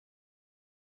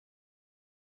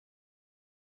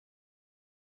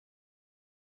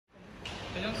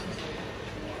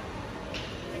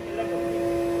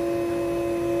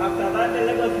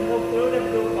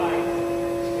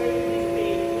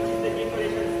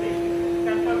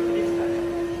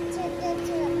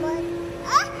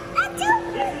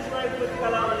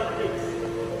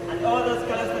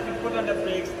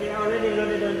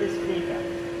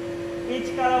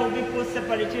will be put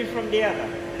separately from the other.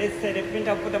 Let's say the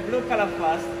printer put a blue color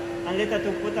first and later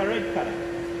to put a red color.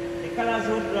 The colors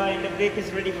will dry and the brick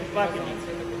is ready for packaging.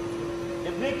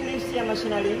 The brick leaves here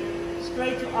machinery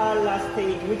straight to our last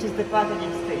stage, which is the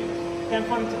packaging stage.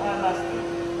 Conform to our last stage.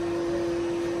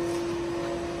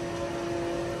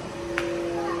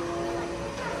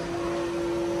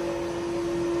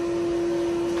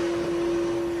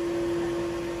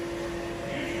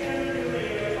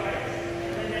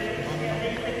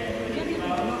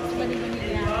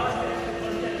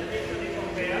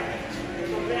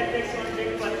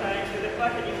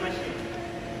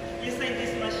 Inside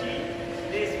this machine,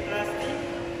 there is plastic,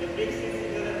 the bricks is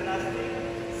into the plastic,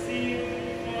 seal,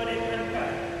 folded and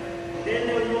cut. Then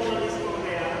they will move on this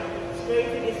conveyor, straight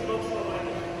to this box over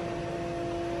here.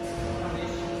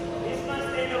 This must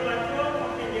stay over 12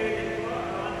 configured for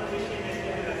around the machine is the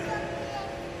glass.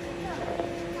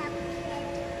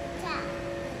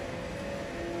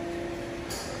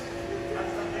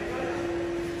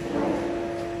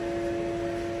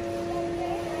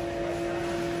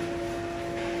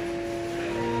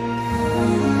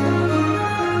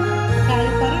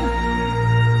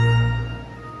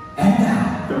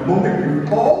 The moment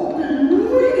you've all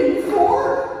been waiting for!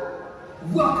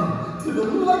 Welcome to the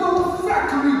Lego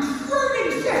Factory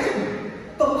Training Session!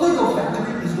 The Lego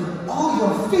Factory is where all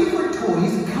your favorite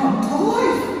toys come to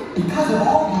life! Because of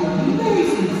all the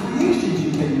amazing creations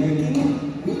you've been making,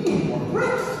 we need more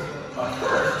bricks! But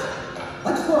first,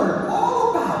 let's learn all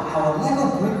about how a Lego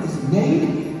brick is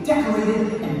made,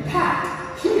 decorated, and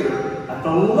packed here at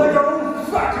the Lego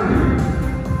Factory!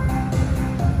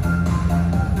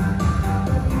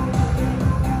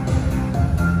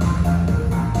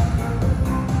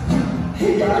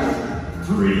 Hey guys,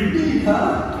 pretty neat,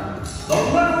 huh? The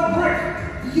Lego brick,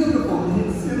 beautiful in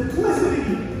its simplicity.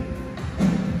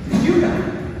 Did you know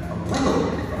a Lego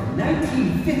brick from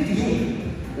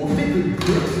 1958 will fit with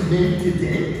bricks made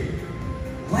today?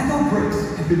 Lego bricks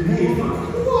have been made for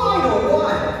quite a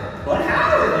while, but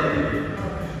how are they made?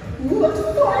 Let's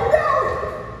find out.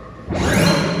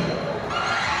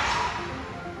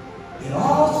 It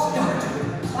all starts with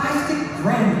plastic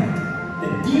granite, the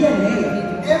DNA of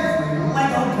every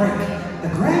Lego brick. The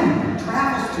granite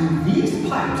travels through these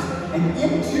pipes and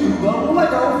into the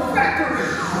Lego factory.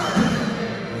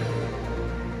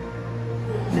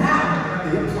 Now,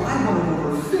 they apply one of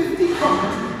over 50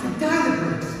 colors to dye the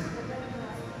bricks.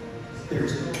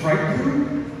 There's bright blue,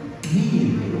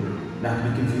 medium blue, not to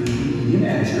be confused with medium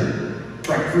azure,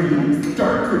 bright green,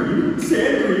 dark green,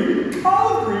 sand green,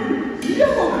 olive green,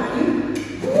 yellow green,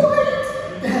 white,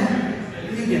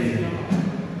 you get it.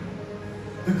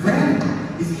 The granite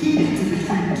is heated to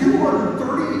between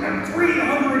 230 and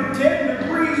 310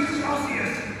 degrees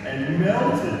Celsius and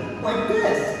melted like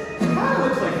this. Kind of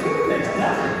looks like toothpicks,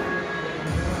 doesn't it?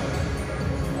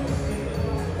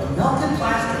 The melted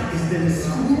plastic is then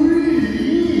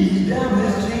squeezed down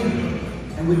this chamber,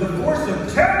 and with the force of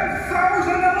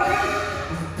 10,000 Newtons,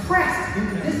 is pressed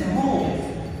into this mold,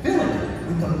 filling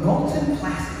with the molten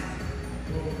plastic.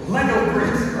 Lego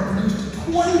bricks are produced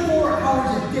 24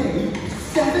 hours a day,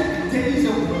 7 days a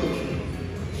week.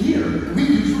 Here, we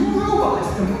use robots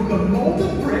to move the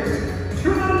molten bricks to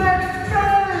the next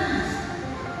phase.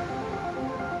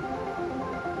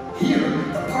 Here,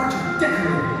 the parts are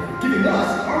decorated, giving us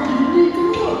our unique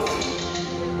looks.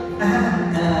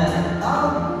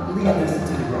 I'll leave this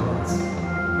to the robots.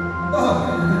 Oh,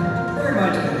 they're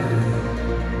much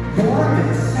better. More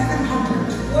than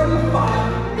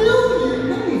 725 million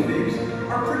minifigs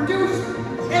are produced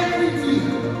every week.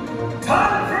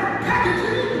 Time for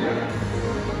packaging!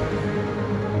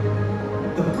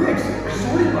 The bricks are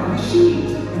sorted by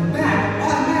machines and bagged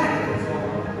automatically.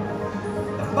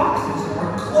 The boxes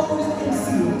are closed and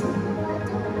sealed.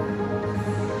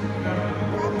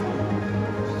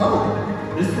 Oh,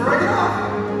 this is where I get off.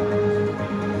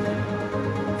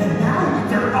 And now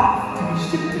they're off to be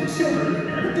shipped to children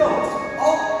and adults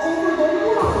all over the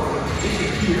world. They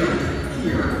ship here,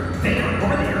 there,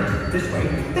 over there, this way,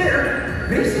 there,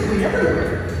 basically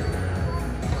everywhere.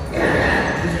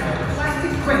 This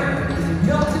plastic granite is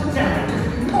melted down,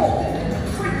 is molded, and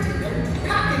printed, and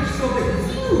packaged so that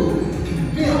you can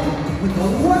build with a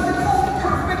wonderful,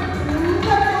 perfect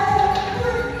Lego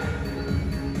brick.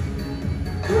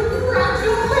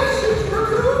 Congratulations,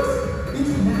 recruits!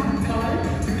 It's now time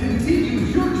to continue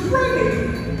your training.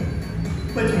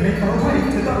 Let's make our way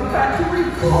to the factory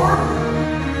floor.